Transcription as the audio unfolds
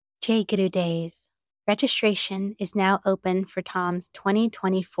Jai Guru Dave. Registration is now open for Tom's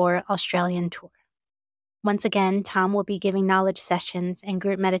 2024 Australian tour. Once again, Tom will be giving knowledge sessions and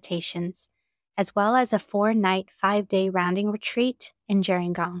group meditations, as well as a 4-night, 5-day rounding retreat in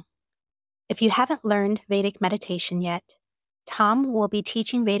Gerringong. If you haven't learned Vedic meditation yet, Tom will be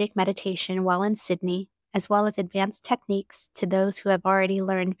teaching Vedic meditation while in Sydney, as well as advanced techniques to those who have already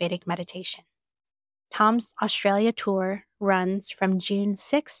learned Vedic meditation. Tom's Australia tour runs from June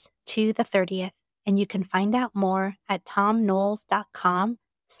 6th to the 30th, and you can find out more at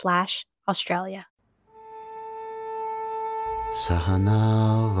tomknowles.com/Australia.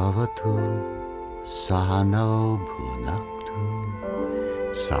 Sahana vavatu, sahano bhunaktu,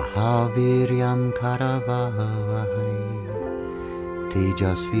 sahaviryam karavavahai,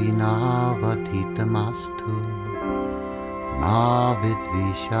 tejasvinavadhitamastu, ma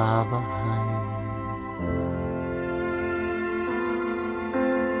vidvishavahai.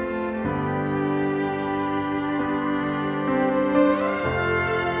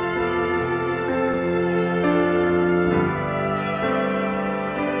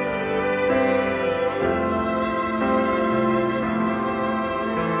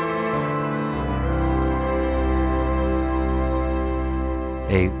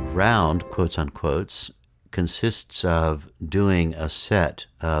 A round, quotes unquotes, consists of doing a set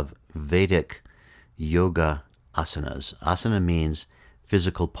of Vedic yoga asanas. Asana means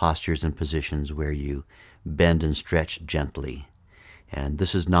physical postures and positions where you bend and stretch gently. And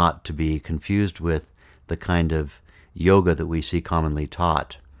this is not to be confused with the kind of yoga that we see commonly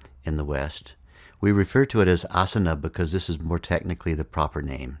taught in the West. We refer to it as asana because this is more technically the proper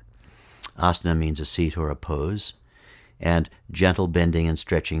name. Asana means a seat or a pose, and gentle bending and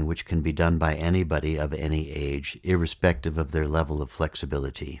stretching, which can be done by anybody of any age, irrespective of their level of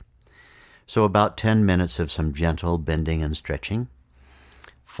flexibility. So about 10 minutes of some gentle bending and stretching,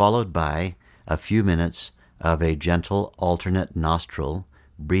 followed by a few minutes of a gentle alternate nostril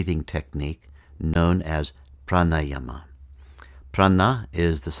breathing technique known as pranayama. Prana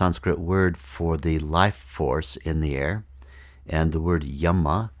is the Sanskrit word for the life force in the air, and the word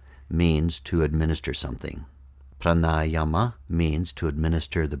yama means to administer something. Pranayama means to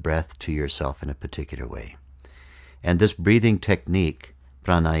administer the breath to yourself in a particular way. And this breathing technique,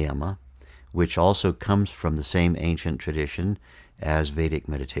 pranayama, which also comes from the same ancient tradition as Vedic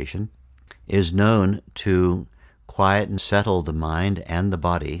meditation, is known to quiet and settle the mind and the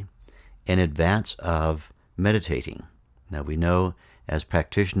body in advance of meditating. Now we know as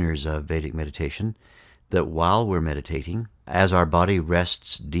practitioners of Vedic meditation that while we're meditating, as our body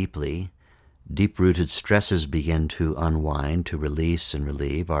rests deeply, deep-rooted stresses begin to unwind, to release and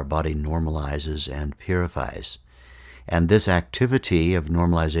relieve. Our body normalizes and purifies. And this activity of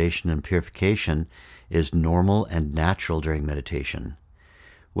normalization and purification is normal and natural during meditation.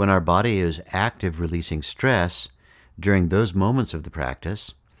 When our body is active releasing stress, during those moments of the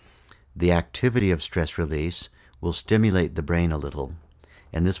practice, the activity of stress release will stimulate the brain a little,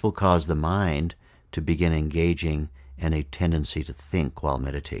 and this will cause the mind to begin engaging in a tendency to think while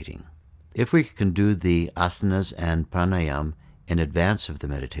meditating. If we can do the asanas and pranayam in advance of the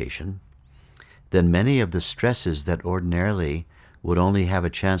meditation, then many of the stresses that ordinarily would only have a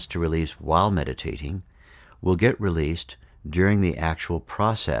chance to release while meditating will get released during the actual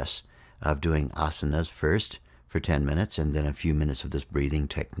process of doing asanas first for 10 minutes and then a few minutes of this breathing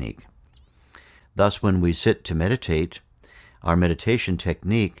technique. Thus, when we sit to meditate, our meditation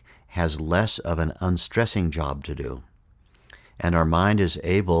technique has less of an unstressing job to do, and our mind is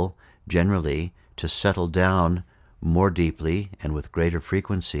able generally to settle down more deeply and with greater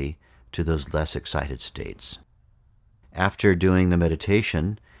frequency to those less excited states. After doing the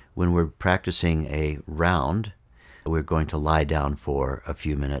meditation, when we're practicing a round, we're going to lie down for a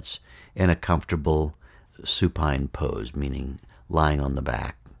few minutes in a comfortable supine pose, meaning lying on the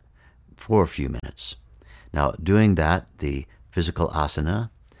back for a few minutes. Now, doing that, the physical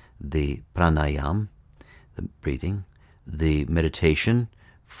asana, the pranayam, the breathing, the meditation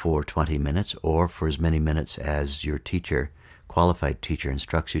for 20 minutes or for as many minutes as your teacher, qualified teacher,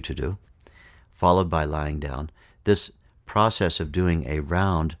 instructs you to do, followed by lying down. This process of doing a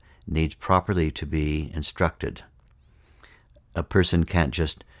round needs properly to be instructed. A person can't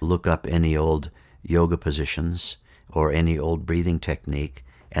just look up any old yoga positions or any old breathing technique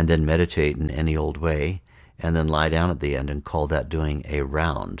and then meditate in any old way and then lie down at the end and call that doing a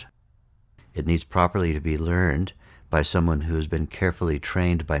round. It needs properly to be learned by someone who has been carefully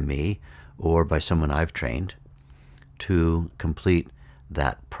trained by me or by someone I've trained to complete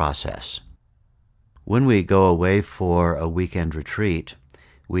that process. When we go away for a weekend retreat,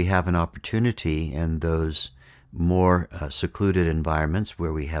 we have an opportunity in those more secluded environments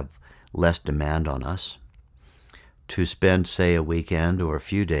where we have less demand on us, to spend, say, a weekend or a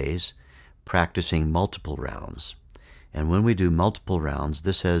few days practicing multiple rounds. And when we do multiple rounds,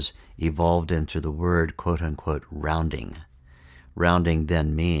 this has evolved into the word, quote-unquote, rounding. Rounding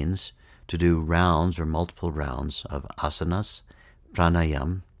then means to do rounds or multiple rounds of asanas,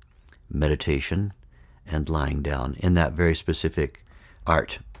 pranayam, meditation, and lying down in that very specific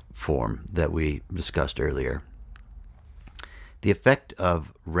art form that we discussed earlier. The effect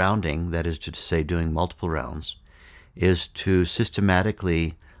of rounding, that is to say doing multiple rounds, is to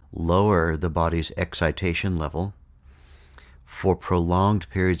systematically lower the body's excitation level for prolonged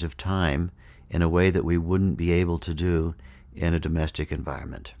periods of time in a way that we wouldn't be able to do in a domestic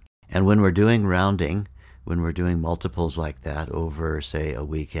environment. And when we're doing rounding, when we're doing multiples like that over, say, a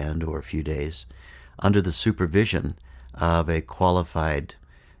weekend or a few days, under the supervision of a qualified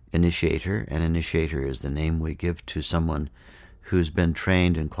initiator, an initiator is the name we give to someone who's been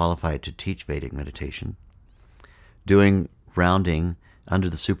trained and qualified to teach Vedic meditation, doing rounding under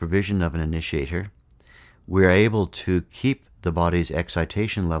the supervision of an initiator, we're able to keep the body's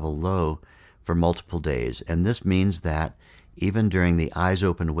excitation level low for multiple days. And this means that even during the eyes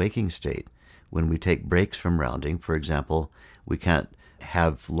open waking state, when we take breaks from rounding, for example, we can't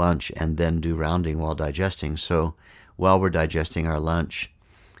have lunch and then do rounding while digesting. So while we're digesting our lunch,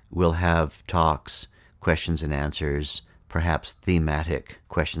 we'll have talks, questions and answers, perhaps thematic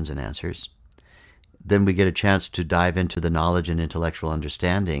questions and answers. Then we get a chance to dive into the knowledge and intellectual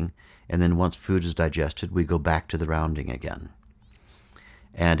understanding, and then once food is digested, we go back to the rounding again.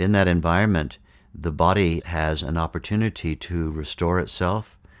 And in that environment, the body has an opportunity to restore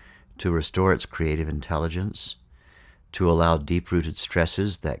itself, to restore its creative intelligence, to allow deep-rooted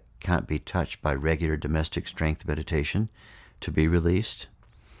stresses that can't be touched by regular domestic strength meditation to be released.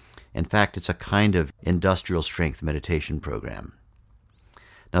 In fact, it's a kind of industrial strength meditation program.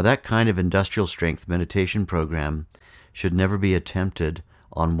 Now, that kind of industrial strength meditation program should never be attempted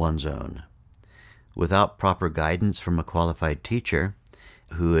on one's own. Without proper guidance from a qualified teacher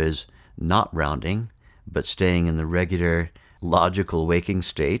who is not rounding, but staying in the regular, logical waking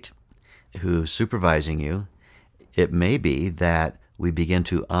state, who's supervising you, it may be that we begin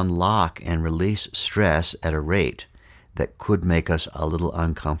to unlock and release stress at a rate that could make us a little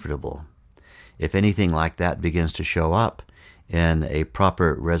uncomfortable. If anything like that begins to show up in a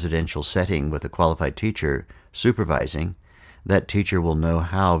proper residential setting with a qualified teacher supervising, that teacher will know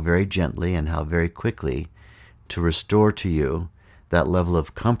how very gently and how very quickly to restore to you that level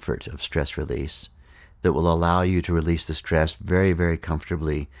of comfort of stress release that will allow you to release the stress very, very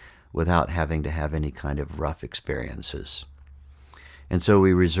comfortably without having to have any kind of rough experiences. And so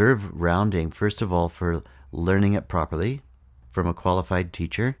we reserve rounding, first of all, for learning it properly from a qualified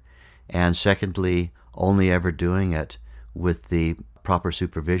teacher, and secondly, only ever doing it with the proper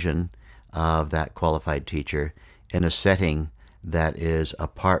supervision of that qualified teacher in a setting that is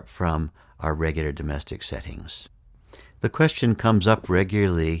apart from our regular domestic settings. The question comes up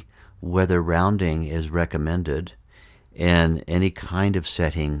regularly whether rounding is recommended in any kind of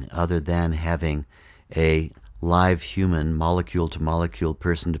setting other than having a live human, molecule-to-molecule,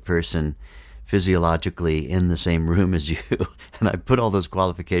 person-to-person, physiologically in the same room as you. And I put all those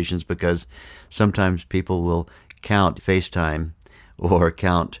qualifications because sometimes people will count FaceTime or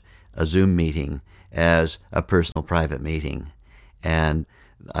count a Zoom meeting as a personal private meeting. And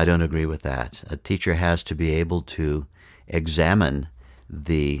I don't agree with that. A teacher has to be able to examine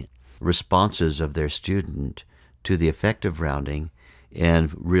the responses of their student to the effect of rounding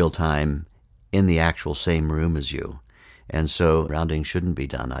in real time in the actual same room as you. And so rounding shouldn't be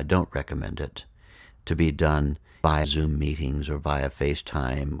done. I don't recommend it to be done by Zoom meetings or via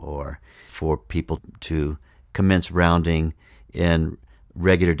FaceTime, or for people to commence rounding in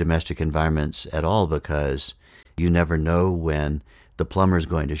regular domestic environments at all, because you never know when the plumber's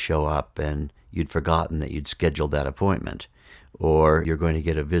going to show up and you'd forgotten that you'd scheduled that appointment, or you're going to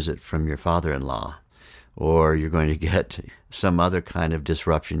get a visit from your father-in-law, or you're going to get some other kind of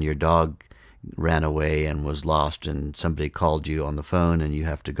disruption. Your dog ran away and was lost, and somebody called you on the phone and you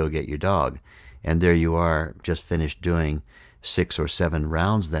have to go get your dog. And there you are, just finished doing 6 or 7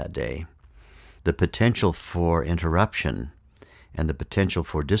 rounds that day. The potential for interruption and the potential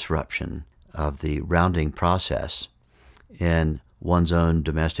for disruption of the rounding process in one's own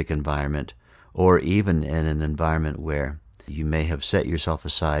domestic environment, or even in an environment where you may have set yourself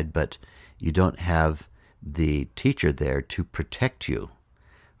aside, but you don't have the teacher there to protect you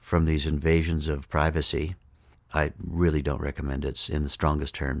from these invasions of privacy, I really don't recommend it in the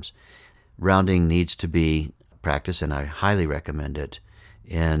strongest terms. Rounding needs to be practiced, and I highly recommend it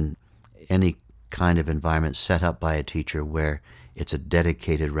in any kind of environment set up by a teacher where it's a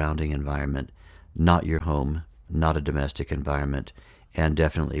dedicated rounding environment, not your home, not a domestic environment, and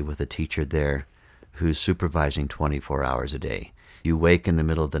definitely with a teacher there who's supervising 24 hours a day. You wake in the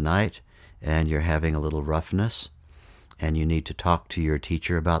middle of the night and you're having a little roughness and you need to talk to your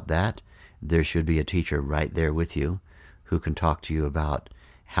teacher about that. There should be a teacher right there with you who can talk to you about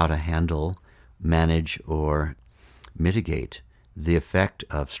how to handle, manage, or mitigate the effect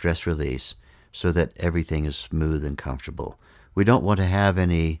of stress release so that everything is smooth and comfortable. We don't want to have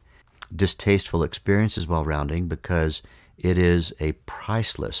any distasteful experiences while rounding because it is a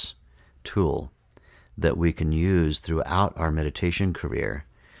priceless tool that we can use throughout our meditation career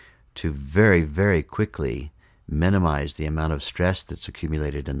to very, very quickly minimize the amount of stress that's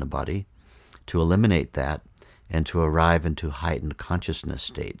accumulated in the body, to eliminate that, and to arrive into heightened consciousness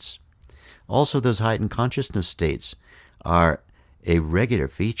states. Also, those heightened consciousness states are a regular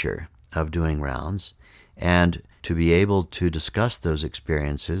feature of doing rounds, and to be able to discuss those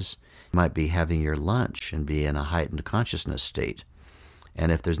experiences, you might be having your lunch and be in a heightened consciousness state.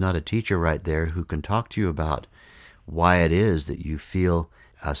 And if there's not a teacher right there who can talk to you about why it is that you feel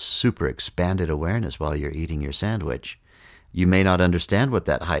a super expanded awareness while you're eating your sandwich, you may not understand what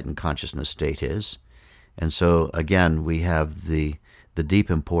that heightened consciousness state is. And so, again, we have the deep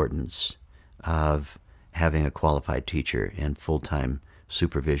importance of having a qualified teacher in full-time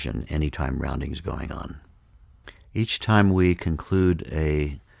supervision anytime rounding is going on. Each time we conclude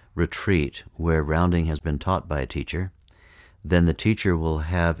a retreat where rounding has been taught by a teacher, then the teacher will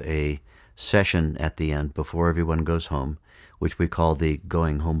have a session at the end before everyone goes home, which we call the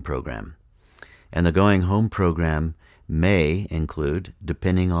Going Home Program. And the Going Home Program may include,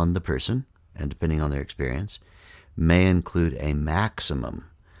 depending on the person and depending on their experience, may include a maximum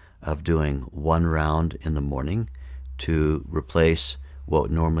of doing one round in the morning to replace what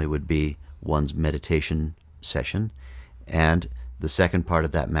normally would be one's meditation session, and the second part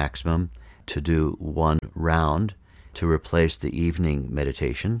of that maximum to do one round to replace the evening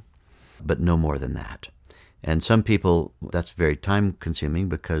meditation, but no more than that. And some people, that's very time consuming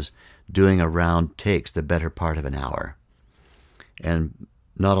because doing a round takes the better part of an hour. And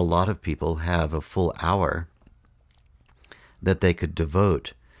not a lot of people have a full hour that they could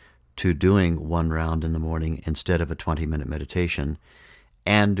devote to doing one round in the morning instead of a 20-minute meditation,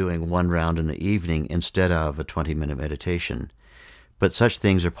 and doing one round in the evening instead of a 20-minute meditation. But such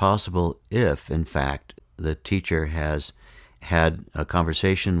things are possible if, in fact, the teacher has had a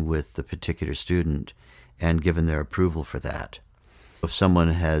conversation with the particular student and given their approval for that. If someone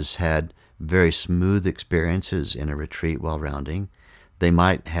has had very smooth experiences in a retreat while rounding, they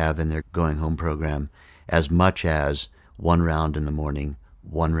might have in their Going Home program as much as one round in the morning,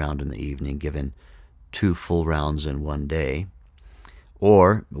 one round in the evening, given 2 full rounds in one day,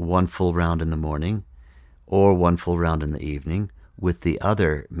 or 1 full round in the morning, or 1 full round in the evening, with the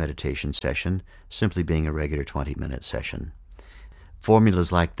other meditation session simply being a regular 20-minute session.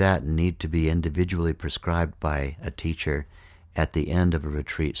 Formulas like that need to be individually prescribed by a teacher at the end of a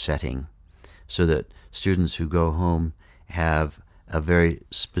retreat setting so that students who go home have a very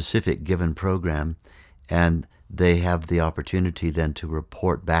specific given program, and they have the opportunity then to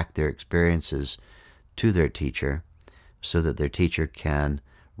report back their experiences to their teacher so that their teacher can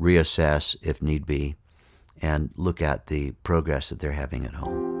reassess if need be and look at the progress that they're having at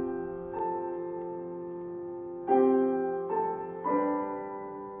home.